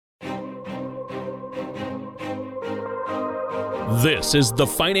This is the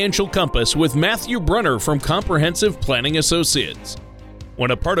Financial Compass with Matthew Brunner from Comprehensive Planning Associates.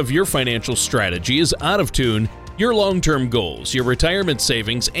 When a part of your financial strategy is out of tune, your long-term goals, your retirement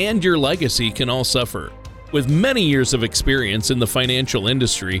savings, and your legacy can all suffer. With many years of experience in the financial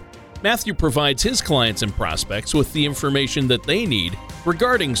industry, Matthew provides his clients and prospects with the information that they need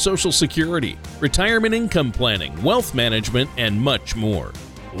regarding Social Security, retirement income planning, wealth management, and much more.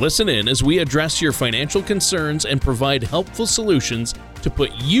 Listen in as we address your financial concerns and provide helpful solutions to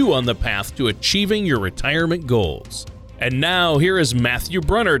put you on the path to achieving your retirement goals. And now, here is Matthew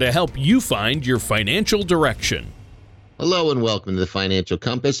Brunner to help you find your financial direction. Hello and welcome to the Financial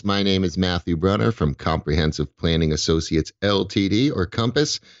Compass. My name is Matthew Brunner from Comprehensive Planning Associates, Ltd., or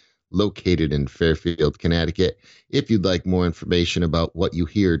Compass, located in Fairfield, Connecticut. If you'd like more information about what you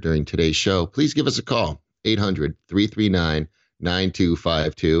hear during today's show, please give us a call, 800-339-9252,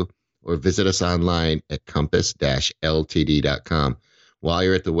 or visit us online at compass-ltd.com. While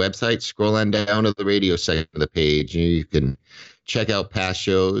you're at the website, scroll on down to the radio section of the page. You can check out past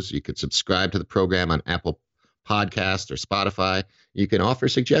shows. You can subscribe to the program on Apple Podcast or Spotify. You can offer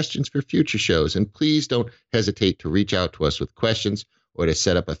suggestions for future shows. And please don't hesitate to reach out to us with questions or to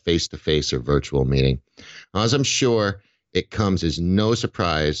set up a face-to-face or virtual meeting. As I'm sure it comes as no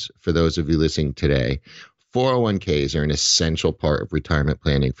surprise for those of you listening today, 401ks are an essential part of retirement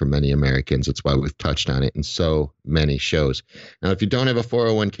planning for many Americans. That's why we've touched on it in so many shows. Now, if you don't have a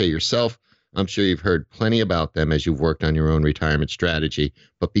 401k yourself, I'm sure you've heard plenty about them as you've worked on your own retirement strategy.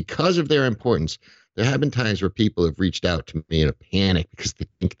 But because of their importance, there have been times where people have reached out to me in a panic because they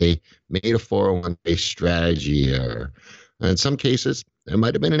think they made a 401k strategy error. In some cases, there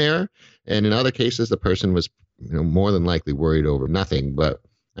might have been an error. And in other cases, the person was more than likely worried over nothing. But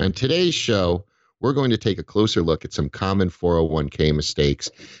on today's show, we're going to take a closer look at some common 401k mistakes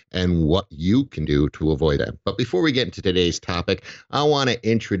and what you can do to avoid them. But before we get into today's topic, I want to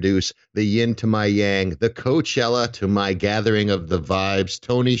introduce the yin to my yang, the Coachella to my gathering of the vibes,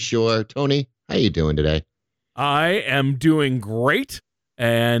 Tony Shore. Tony, how you doing today? I am doing great,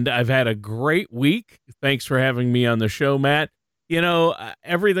 and I've had a great week. Thanks for having me on the show, Matt.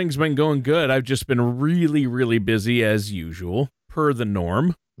 Everything's been going good. I've just been really, really busy as usual, per the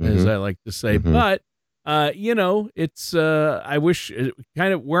norm, as I like to say. But, it's, I wish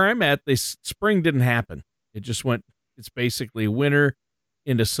kind of where I'm at, spring didn't happen. It's basically winter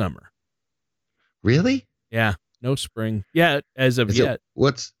into summer. Really? Yeah. No spring. Yeah. As of yet.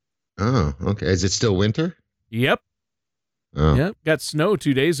 Oh, okay. Is it still winter? Yep. Oh. Yep. Got snow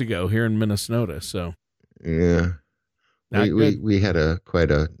 2 days ago here in Minnesota. So. Yeah. We had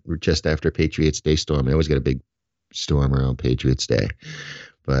just after Patriots Day storm. We always get a big storm around Patriots Day,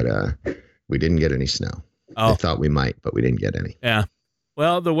 but we didn't get any snow. I thought we might, but we didn't get any. Yeah.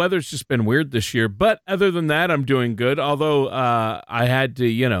 Well, the weather's just been weird this year, but other than that, I'm doing good. Although I had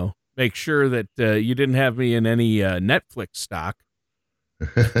to, make sure that you didn't have me in any Netflix stock.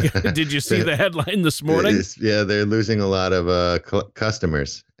 Did you see the headline this morning? Yeah, they're losing a lot of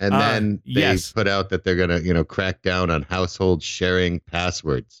customers. And then they put out that they're going to, crack down on household sharing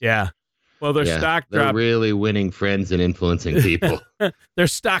passwords. Yeah. Well, their stock dropped. They're really winning friends and influencing people. Their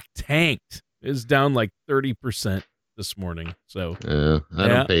stock tanked. It's down like 30% this morning. So I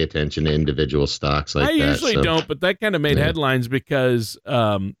don't pay attention to individual stocks like that. I usually don't, but that kind of made headlines because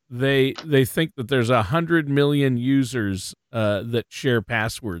they think that there's 100 million users that share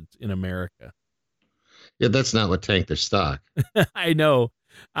passwords in America. Yeah, that's not what tanked their stock. I know.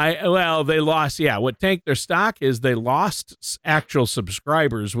 They lost. Yeah, what tanked their stock is they lost actual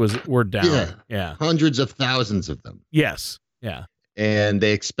subscribers were down. Yeah. Hundreds of thousands of them. Yes. Yeah. And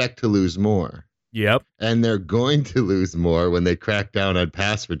they expect to lose more. Yep. And they're going to lose more when they crack down on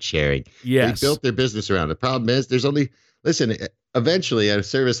password sharing. Yes. They built their business around it. The problem is eventually at a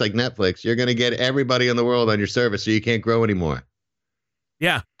service like Netflix, you're going to get everybody in the world on your service so you can't grow anymore.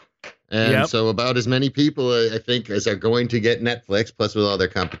 Yeah. And so about as many people, I think, as are going to get Netflix, plus with all their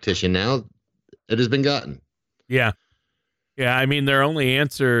competition now, it has been gotten. Yeah. Yeah. I mean, their only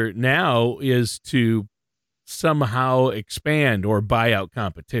answer now is to somehow expand or buy out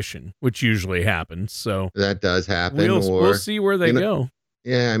competition, which usually happens. So that does happen. We'll see where they go.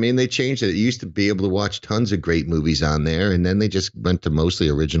 Yeah, I mean, they changed it. It used to be able to watch tons of great movies on there, and then they just went to mostly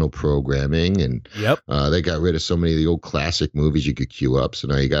original programming, and they got rid of so many of the old classic movies you could queue up. So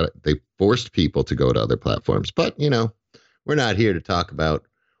now they forced people to go to other platforms. But, we're not here to talk about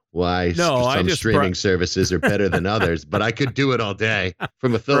why some streaming services are better than others, but I could do it all day.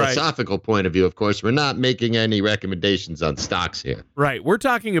 From a philosophical point of view, of course, we're not making any recommendations on stocks here. Right. We're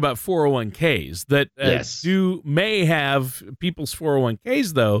talking about 401ks that may have people's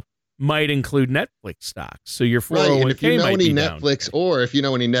 401ks, though, might include Netflix stocks. So your 401k Right, and if you know might any be Netflix, or if you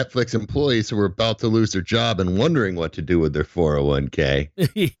know any Netflix employees who are about to lose their job and wondering what to do with their 401k.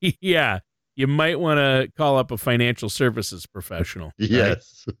 down. Yeah, you might want to call up a financial services professional. Right?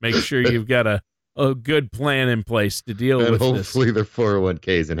 Yes. Make sure you've got a good plan in place to deal And with hopefully this. their 401k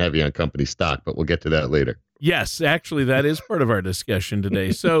isn't heavy on company stock, but we'll get to that later. Yes, actually, that is part of our discussion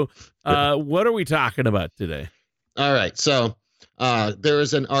today. So what are we talking about today? All right. So there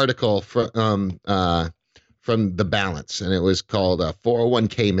is an article from The Balance, and it was called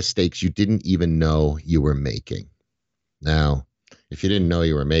 401k Mistakes You Didn't Even Know You Were Making. Now, if you didn't know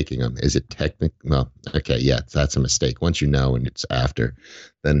you were making them, is it technical? Well, okay, yeah, that's a mistake. Once you know and it's after,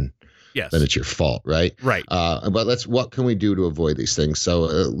 then Yes. it's your fault, right? Right. But what can we do to avoid these things? So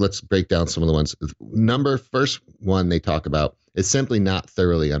let's break down some of the ones. First one they talk about is simply not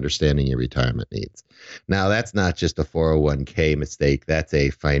thoroughly understanding your retirement needs. Now, that's not just a 401k mistake. That's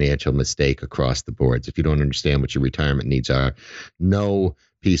a financial mistake across the boards. If you don't understand what your retirement needs are, no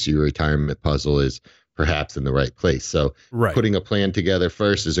piece of your retirement puzzle is perhaps in the right place. So putting a plan together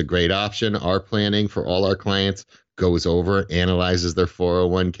first is a great option. Our planning for all our clients goes over, analyzes their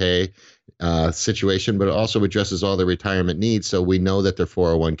 401k situation, but it also addresses all their retirement needs. So we know that their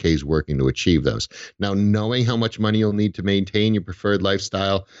 401k is working to achieve those. Now, knowing how much money you'll need to maintain your preferred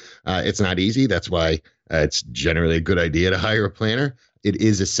lifestyle, it's not easy. That's why it's generally a good idea to hire a planner. It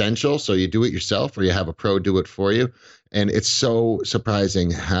is essential. So you do it yourself or you have a pro do it for you. And it's so surprising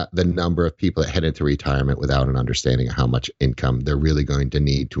the number of people that head into retirement without an understanding of how much income they're really going to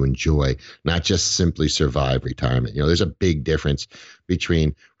need to enjoy, not just simply survive retirement. There's a big difference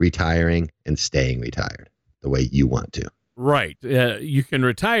between retiring and staying retired the way you want to. Right. You can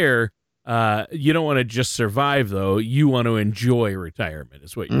retire. You don't want to just survive, though. You want to enjoy retirement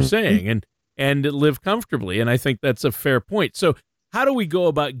is what you're saying, and live comfortably. And I think that's a fair point. So how do we go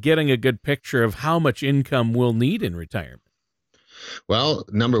about getting a good picture of how much income we'll need in retirement? Well,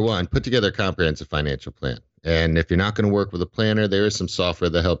 number one, put together a comprehensive financial plan. And if you're not going to work with a planner, there is some software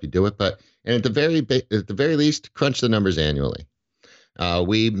that help you do it. And at the very least, crunch the numbers annually.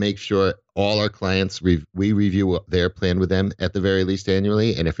 We make sure all our clients, we review their plan with them at the very least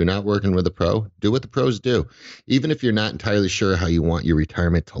annually. And if you're not working with a pro, do what the pros do. Even if you're not entirely sure how you want your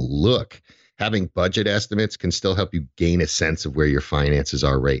retirement to look, having budget estimates can still help you gain a sense of where your finances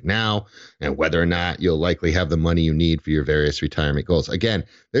are right now and whether or not you'll likely have the money you need for your various retirement goals. Again,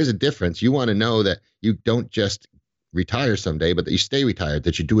 there's a difference. You want to know that you don't just retire someday, but that you stay retired,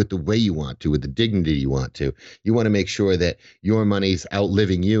 that you do it the way you want to, with the dignity you want to. You want to make sure that your money's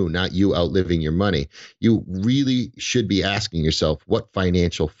outliving you, not you outliving your money. You really should be asking yourself what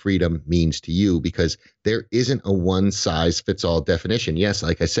financial freedom means to you, because there isn't a one-size-fits-all definition. Yes,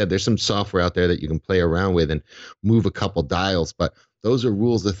 like I said, there's some software out there that you can play around with and move a couple dials, but those are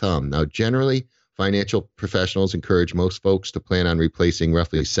rules of thumb. Now, generally, financial professionals encourage most folks to plan on replacing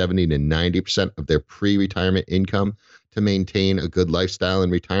roughly 70 to 90% of their pre-retirement income to maintain a good lifestyle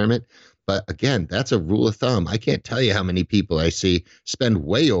in retirement. But again, that's a rule of thumb. I can't tell you how many people I see spend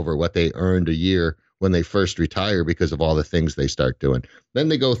way over what they earned a year when they first retire because of all the things they start doing. Then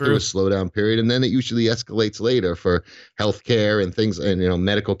they go through a slowdown period, and then it usually escalates later for health care and things, and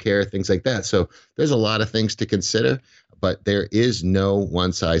medical care, things like that. So there's a lot of things to consider. But there is no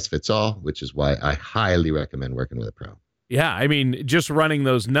one size fits all, which is why I highly recommend working with a pro. Yeah, I mean, just running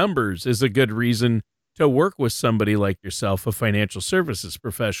those numbers is a good reason to work with somebody like yourself, a financial services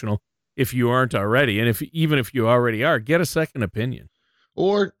professional, if you aren't already. And even if you already are, get a second opinion.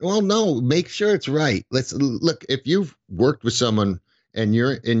 Or, well, no, make sure it's right. Let's look, if you've worked with someone and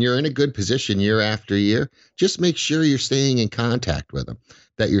you're in a good position year after year, just make sure you're staying in contact with them,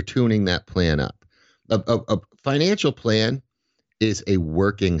 that you're tuning that plan up. A financial plan is a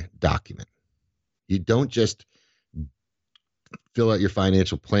working document. You don't just fill out your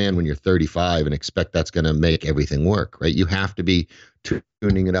financial plan when you're 35 and expect that's going to make everything work, right? You have to be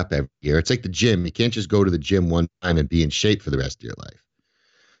tuning it up every year. It's like the gym. You can't just go to the gym one time and be in shape for the rest of your life.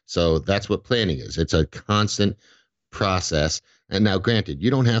 So that's what planning is. It's a constant process. And now, granted,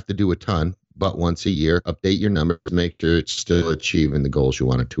 you don't have to do a ton, but once a year, update your numbers, make sure it's still achieving the goals you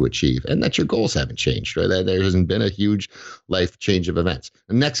wanted to achieve, and that your goals haven't changed, right? That there hasn't been a huge life change of events.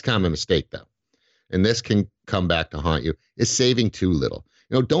 The next common mistake, though, and this can come back to haunt you, is saving too little.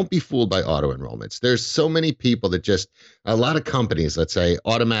 Don't be fooled by auto enrollments. There's so many people that a lot of companies, let's say,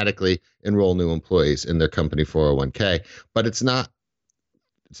 automatically enroll new employees in their company 401k, but it's not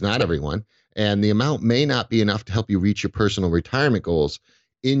everyone. And the amount may not be enough to help you reach your personal retirement goals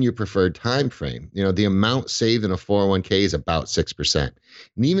in your preferred time frame. The amount saved in a 401k is about 6%.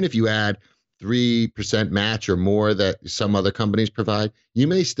 And even if you add 3% match or more that some other companies provide, you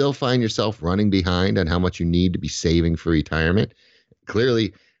may still find yourself running behind on how much you need to be saving for retirement.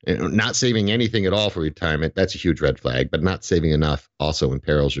 Clearly, not saving anything at all for retirement, that's a huge red flag, but not saving enough also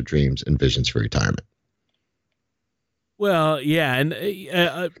imperils your dreams and visions for retirement. Well, yeah, and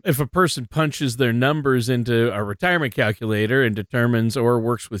if a person punches their numbers into a retirement calculator and determines or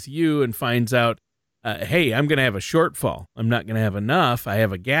works with you and finds out, hey, I'm going to have a shortfall, I'm not going to have enough, I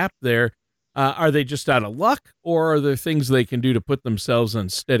have a gap there, are they just out of luck, or are there things they can do to put themselves on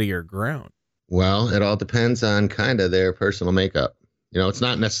steadier ground? Well, it all depends on kind of their personal makeup. It's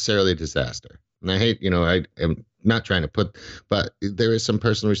not necessarily a disaster. And I hate, I am not trying to but there is some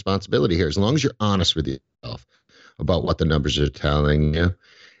personal responsibility here. As long as you're honest with yourself about what the numbers are telling you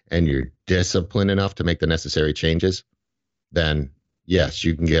and you're disciplined enough to make the necessary changes, then yes,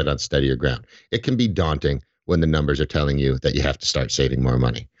 you can get on steadier ground. It can be daunting when the numbers are telling you that you have to start saving more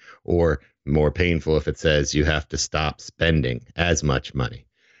money, or more painful if it says you have to stop spending as much money,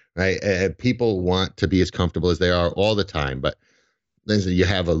 right? People want to be as comfortable as they are all the time, but you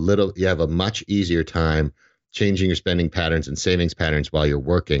have a much easier time changing your spending patterns and savings patterns while you're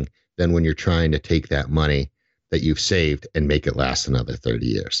working than when you're trying to take that money that you've saved and make it last another 30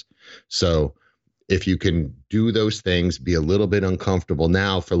 years. So if you can do those things, be a little bit uncomfortable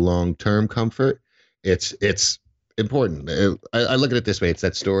now for long-term comfort, it's important. I look at it this way. It's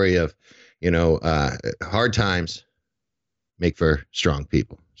that story of, hard times make for strong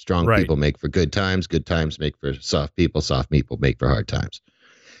people. Strong Right. people make for good times make for soft people make for hard times.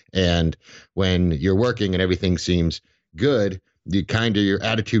 And when you're working and everything seems good, your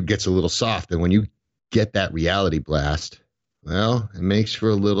attitude gets a little soft. And when you get that reality blast, well, it makes for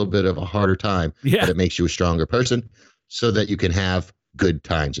a little bit of a harder time, Yeah. but it makes you a stronger person so that you can have good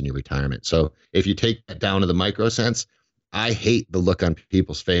times in your retirement. So if you take that down to the micro sense, I hate the look on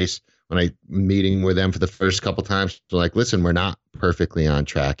people's face when I'm meeting with them for the first couple times. They're like, listen, we're not perfectly on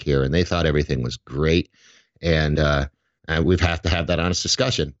track here. And they thought everything was great. And we have to have that honest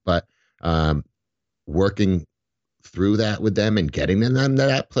discussion. But working through that with them and getting them to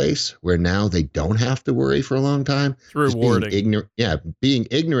that place where now they don't have to worry for a long time. It's rewarding. Being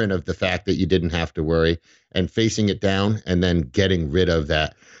ignorant of the fact that you didn't have to worry and facing it down and then getting rid of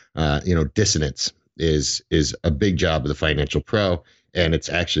that, dissonance is a big job of the financial pro. And it's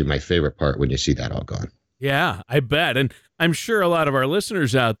actually my favorite part when you see that all gone. Yeah, I bet. And I'm sure a lot of our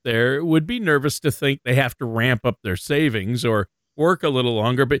listeners out there would be nervous to think they have to ramp up their savings or work a little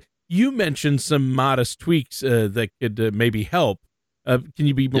longer. But you mentioned some modest tweaks that could maybe help. Can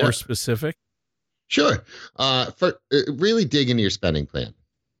you be more specific? Sure. Really dig into your spending plan.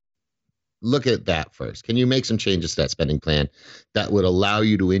 Look at that first. Can you make some changes to that spending plan that would allow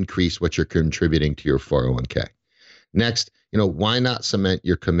you to increase what you're contributing to your 401k? Next, why not cement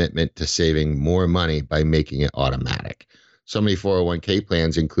your commitment to saving more money by making it automatic? So many 401k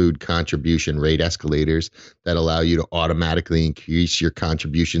plans include contribution rate escalators that allow you to automatically increase your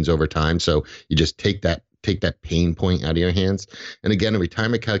contributions over time. So you just take that pain point out of your hands. And again, a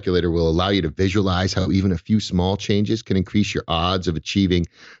retirement calculator will allow you to visualize how even a few small changes can increase your odds of achieving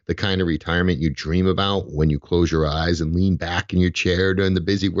the kind of retirement you dream about when you close your eyes and lean back in your chair during the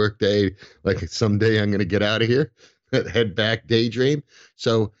busy workday, like someday I'm going to get out of here, head back, daydream.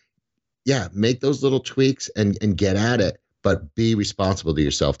 So yeah, make those little tweaks and get at it, but be responsible to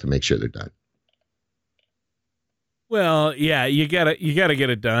yourself to make sure they're done. Well, yeah, you gotta get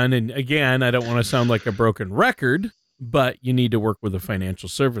it done. And again, I don't want to sound like a broken record, but you need to work with a financial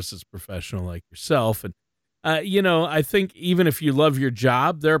services professional like yourself. And I think even if you love your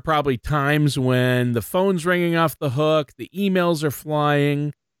job, there are probably times when the phone's ringing off the hook, the emails are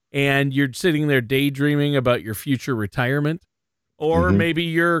flying, and you're sitting there daydreaming about your future retirement, or maybe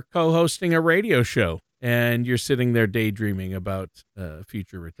you're co-hosting a radio show and you're sitting there daydreaming about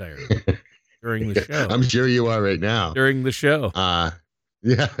future retirement. During the show. I'm sure you are right now. During the show.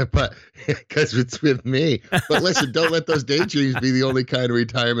 Yeah, but because it's with me. But listen, don't let those daydreams be the only kind of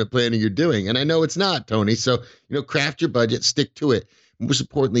retirement planning you're doing. And I know it's not, Tony. So, craft your budget, stick to it. Most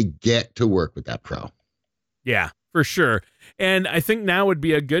importantly, get to work with that pro. Yeah, for sure. And I think now would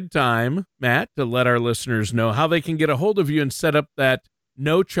be a good time, Matt, to let our listeners know how they can get a hold of you and set up that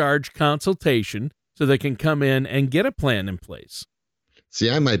no-charge consultation so they can come in and get a plan in place. See,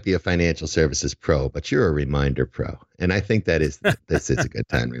 I might be a financial services pro, but you're a reminder pro. And I think this is a good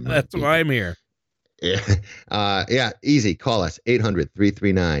time to remind That's why I'm here. Yeah, easy. Call us,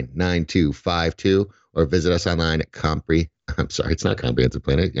 800-339-9252, or visit us online at I'm sorry, it's not Comprehensive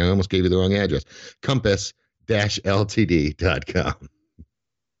Planning. I almost gave you the wrong address. Compass-ltd.com.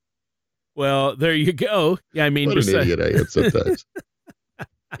 Well, there you go. Yeah, I mean, what an idiot I am sometimes.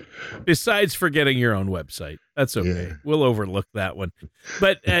 Besides forgetting your own website. That's okay. Yeah. We'll overlook that one.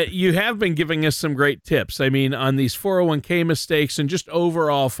 But you have been giving us some great tips. I mean, on these 401k mistakes and just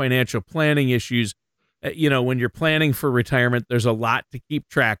overall financial planning issues. When you're planning for retirement, there's a lot to keep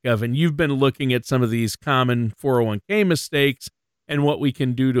track of. And you've been looking at some of these common 401k mistakes and what we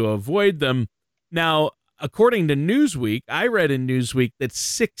can do to avoid them. Now, according to Newsweek, I read in Newsweek that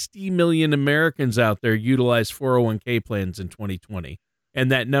 60 million Americans out there utilize 401k plans in 2020.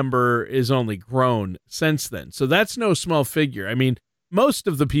 And that number is only grown since then. So that's no small figure. I mean, most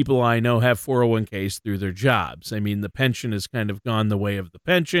of the people I know have 401ks through their jobs. I mean, the pension has kind of gone the way of the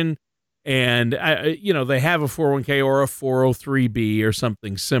pension. And, they have a 401k or a 403b or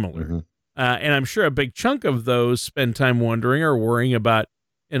something similar. Mm-hmm. And I'm sure a big chunk of those spend time wondering or worrying about,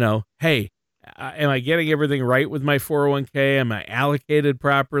 hey, am I getting everything right with my 401k? Am I allocated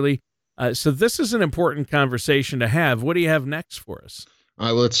properly? So this is an important conversation to have. What do you have next for us? All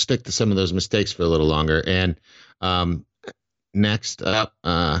right, well, let's stick to some of those mistakes for a little longer. And next up,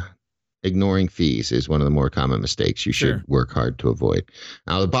 ignoring fees is one of the more common mistakes you should work hard to avoid.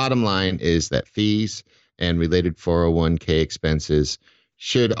 Now, the bottom line is that fees and related 401k expenses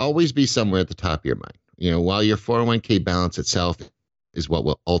should always be somewhere at the top of your mind. While your 401k balance itself is what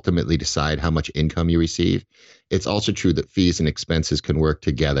will ultimately decide how much income you receive, it's also true that fees and expenses can work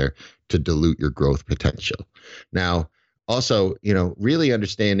together to dilute your growth potential. Now, also, really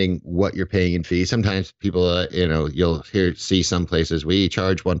understanding what you're paying in fees. Sometimes people, you'll see some places we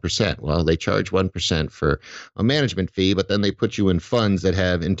charge 1%. Well, they charge 1% for a management fee, but then they put you in funds that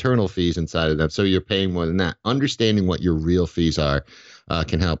have internal fees inside of them. So you're paying more than that. Understanding what your real fees are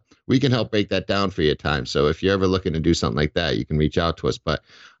can help. We can help break that down for you at times. So if you're ever looking to do something like that, you can reach out to us. But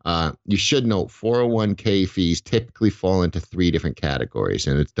you should know 401k fees typically fall into 3 different categories,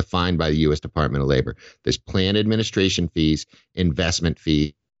 and it's defined by the U.S. Department of Labor. There's plan administration fees, investment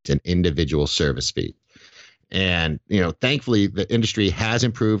fees, and individual service fees. And, thankfully, the industry has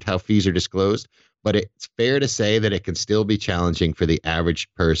improved how fees are disclosed, but it's fair to say that it can still be challenging for the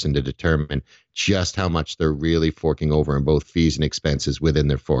average person to determine just how much they're really forking over in both fees and expenses within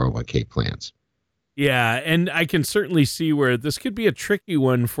their 401k plans. Yeah, and I can certainly see where this could be a tricky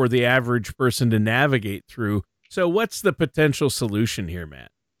one for the average person to navigate through. So what's the potential solution here,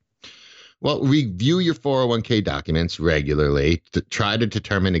 Matt? Well, review your 401k documents regularly to try to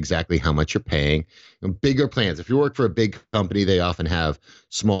determine exactly how much you're paying. Bigger plans. If you work for a big company, they often have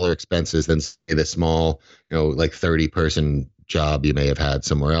smaller expenses than say, the small, like 30-person job you may have had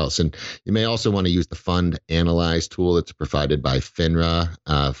somewhere else. And you may also want to use the Fund Analyze tool that's provided by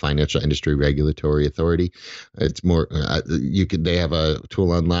FINRA, Financial Industry Regulatory Authority. It's more, they have a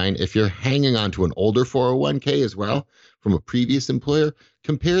tool online. If you're hanging on to an older 401k as well from a previous employer,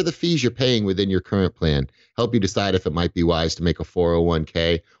 compare the fees you're paying within your current plan. Help you decide if it might be wise to make a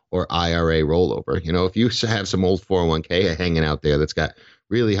 401k or IRA rollover. If you have some old 401k hanging out there that's got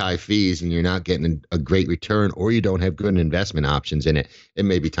really high fees and you're not getting a great return, or you don't have good investment options in it, it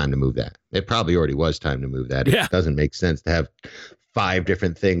may be time to move that. It probably already was time to move that. Yeah. It doesn't make sense to have 5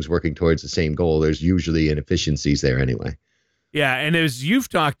 different things working towards the same goal. There's usually inefficiencies there anyway. Yeah, and as you've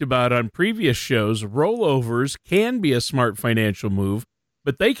talked about on previous shows, rollovers can be a smart financial move,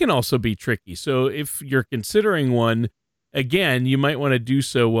 but they can also be tricky. So if you're considering one, again, you might want to do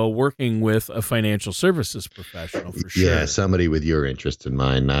so while working with a financial services professional for sure. Yeah, somebody with your interest in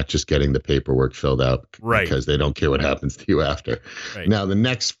mind, not just getting the paperwork filled out because they don't care what happens to you after. Right. Now, the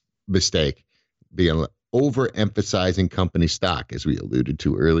next mistake being overemphasizing company stock, as we alluded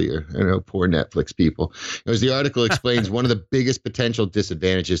to earlier. Poor Netflix people. As the article explains, one of the biggest potential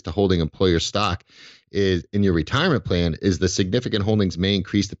disadvantages to holding employer stock is in your retirement plan is the significant holdings may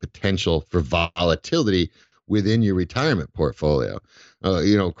increase the potential for volatility within your retirement portfolio.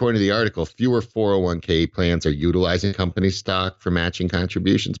 According to the article, fewer 401k plans are utilizing company stock for matching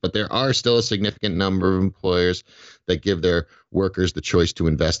contributions, but there are still a significant number of employers that give their workers the choice to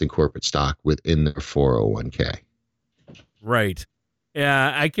invest in corporate stock within their 401k. Right.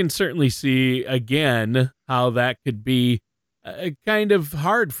 Yeah, I can certainly see, again, how that could be kind of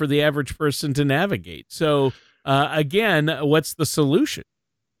hard for the average person to navigate. So, again, what's the solution?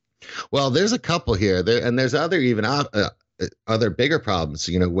 Well, there's a couple here, and there's other bigger problems.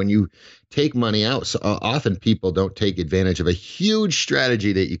 When you take money out, so often people don't take advantage of a huge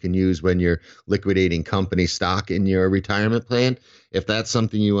strategy that you can use when you're liquidating company stock in your retirement plan. If that's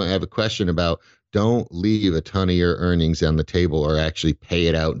something you have a question about, don't leave a ton of your earnings on the table or actually pay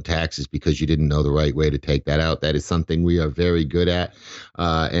it out in taxes because you didn't know the right way to take that out. That is something we are very good at,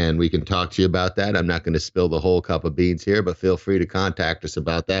 and we can talk to you about that. I'm not going to spill the whole cup of beans here, but feel free to contact us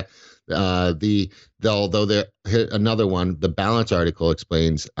about that. Another one, the balance article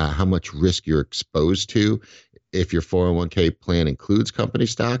explains how much risk you're exposed to if your 401k plan includes company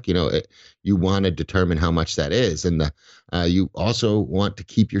stock. You want to determine how much that is, and you also want to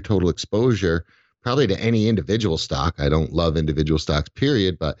keep your total exposure probably to any individual stock. I don't love individual stocks,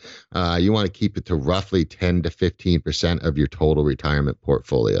 period, but you want to keep it to roughly 10 to 15% of your total retirement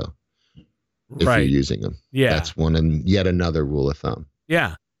portfolio if you're using them. Yeah, that's one and yet another rule of thumb.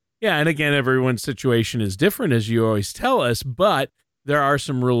 Yeah. Yeah. And again, everyone's situation is different, as you always tell us, but there are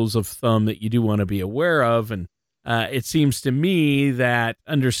some rules of thumb that you do want to be aware of. And it seems to me that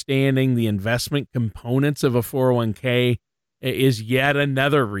understanding the investment components of a 401k is yet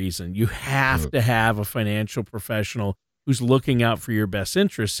another reason you have to have a financial professional who's looking out for your best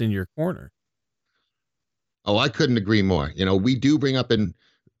interests in your corner. Oh, I couldn't agree more. We do bring up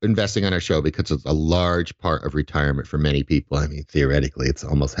investing on our show because it's a large part of retirement for many people. I mean, theoretically, it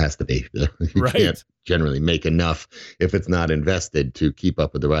almost has to be. You right. Can't generally make enough if it's not invested to keep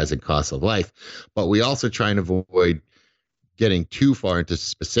up with the rising costs of life. But we also try and avoid getting too far into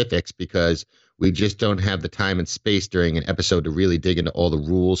specifics because we just don't have the time and space during an episode to really dig into all the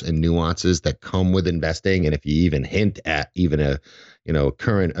rules and nuances that come with investing. And if you even hint at even a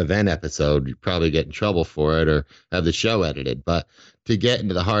current event episode, you probably get in trouble for it or have the show edited. But to get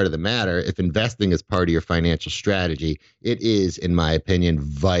into the heart of the matter, if investing is part of your financial strategy, it is, in my opinion,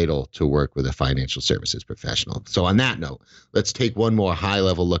 vital to work with a financial services professional. So on that note, let's take one more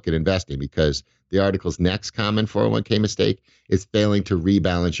high-level look at investing, because the article's next common 401k mistake is failing to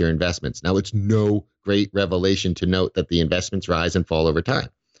rebalance your investments. Now, it's no great revelation to note that the investments rise and fall over time.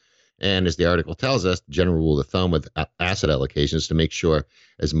 And as the article tells us, the general rule of thumb with asset allocation is to make sure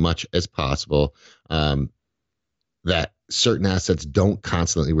as much as possible that certain assets don't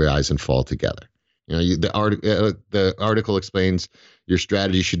constantly rise and fall together. The article explains your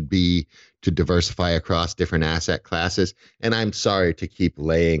strategy should be to diversify across different asset classes. And I'm sorry to keep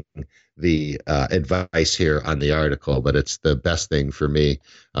laying the advice here on the article, but it's the best thing for me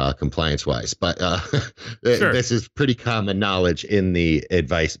compliance-wise. But sure. This is pretty common knowledge in the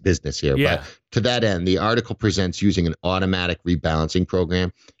advice business here. Yeah. But to that end, the article presents using an automatic rebalancing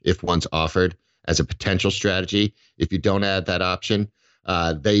program if one's offered as a potential strategy. If you don't add that option,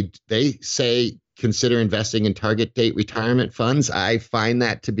 they say consider investing in target date retirement funds. I find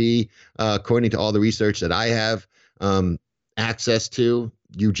that to be, according to all the research that I have access to,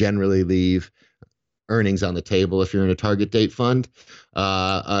 you generally leave earnings on the table if you're in a target date fund,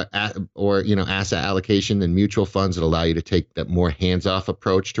 or asset allocation and mutual funds that allow you to take that more hands-off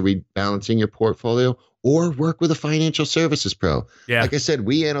approach to rebalancing your portfolio, or work with a financial services pro. Yeah. Like I said,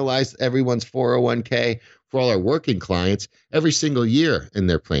 we analyze everyone's 401k for all our working clients every single year in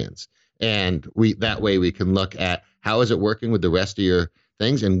their plans. And that way we can look at how is it working with the rest of your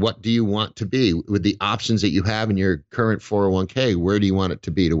things, and what do you want to be with the options that you have in your current 401k? Where do you want it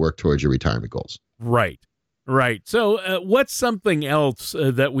to be to work towards your retirement goals? Right. So what's something else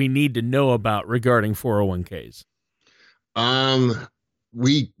that we need to know about regarding 401ks?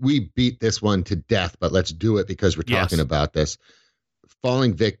 We beat this one to death, but let's do it because we're talking about this.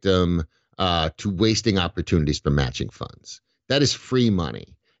 Falling victim to wasting opportunities for matching funds. That is free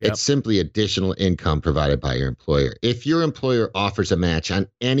money. Yep. It's simply additional income provided by your employer. If your employer offers a match on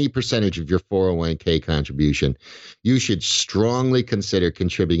any percentage of your 401k contribution, you should strongly consider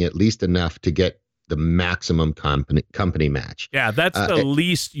contributing at least enough to get the maximum company match. Yeah, that's the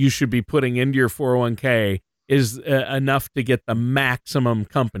least you should be putting into your 401k is enough to get the maximum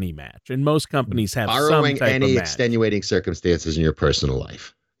company match. And most companies have borrowing some type any of match. Extenuating circumstances in your personal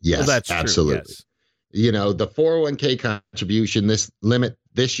life. Yes, well, that's absolutely. True, yes. The 401k contribution, this limit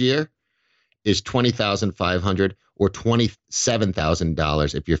this year is $20,500 or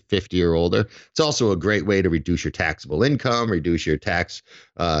 $27,000 if you're 50 or older. It's also a great way to reduce your taxable income, reduce your tax,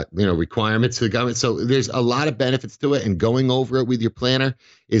 requirements to the government. So there's a lot of benefits to it, and going over it with your planner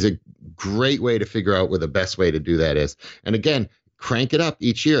is a great way to figure out what the best way to do that is. And again, crank it up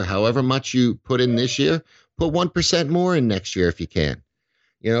each year. However much you put in this year, put 1% more in next year if you can.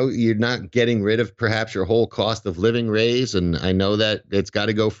 You're not getting rid of perhaps your whole cost of living raise. And I know that it's got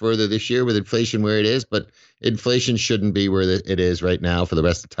to go further this year with inflation where it is, but inflation shouldn't be where it is right now for the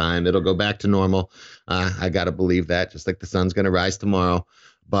rest of the time. It'll go back to normal. I got to believe that, just like the sun's going to rise tomorrow.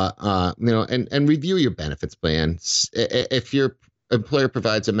 But, and review your benefits plan. If your employer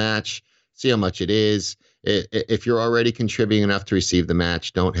provides a match, see how much it is. If you're already contributing enough to receive the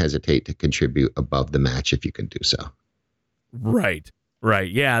match, don't hesitate to contribute above the match if you can do so. Right.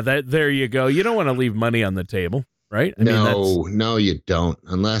 Yeah, there you go. You don't want to leave money on the table, right? No, you don't.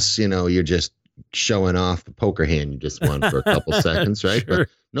 Unless, you're just showing off the poker hand you just won for a couple seconds, right? Sure. But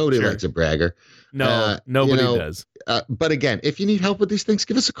nobody likes a bragger. No, nobody does. But again, if you need help with these things,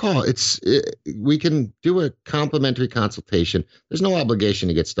 give us a call. We can do a complimentary consultation. There's no obligation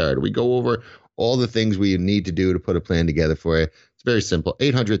to get started. We go over all the things we need to do to put a plan together for you. It's very simple.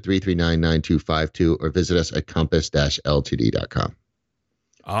 800-339-9252 or visit us at compass-ltd.com.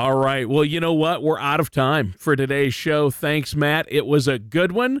 All right. Well, you know what? We're out of time for today's show. Thanks, Matt. It was a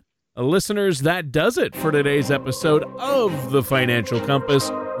good one. Listeners, that does it for today's episode of The Financial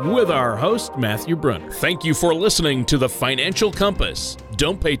Compass with our host, Matthew Brunner. Thank you for listening to The Financial Compass.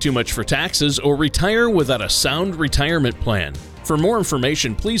 Don't pay too much for taxes or retire without a sound retirement plan. For more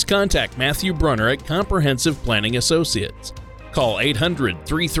information, please contact Matthew Brunner at Comprehensive Planning Associates. Call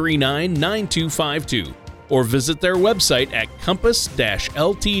 800-339-9252. or visit their website at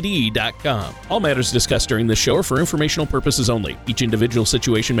compass-ltd.com. All matters discussed during this show are for informational purposes only. Each individual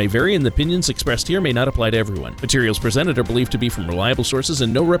situation may vary, and the opinions expressed here may not apply to everyone. Materials presented are believed to be from reliable sources,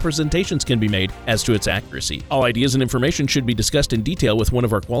 and no representations can be made as to its accuracy. All ideas and information should be discussed in detail with one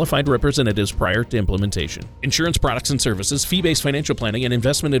of our qualified representatives prior to implementation. Insurance products and services, fee-based financial planning, and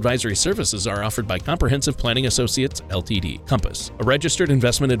investment advisory services are offered by Comprehensive Planning Associates, Ltd. Compass, a registered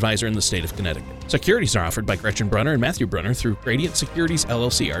investment advisor in the state of Connecticut. Securities are offered by Gretchen Brunner and Matthew Brunner through Gradient Securities,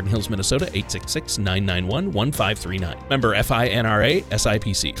 LLC, Arden Hills, Minnesota, 866-991-1539. Member FINRA,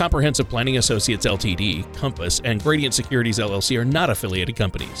 SIPC. Comprehensive Planning Associates, Ltd., Compass, and Gradient Securities, LLC are not affiliated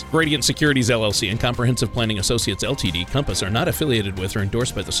companies. Gradient Securities, LLC, and Comprehensive Planning Associates, Ltd., Compass, are not affiliated with or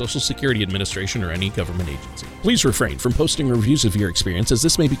endorsed by the Social Security Administration or any government agency. Please refrain from posting reviews of your experience, as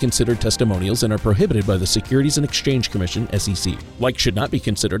this may be considered testimonials and are prohibited by the Securities and Exchange Commission, SEC. Likes should not be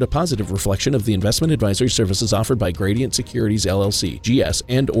considered a positive reflection of the investment advisory services offered by Gradient Securities, LLC, GS,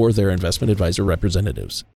 and or their investment advisor representatives.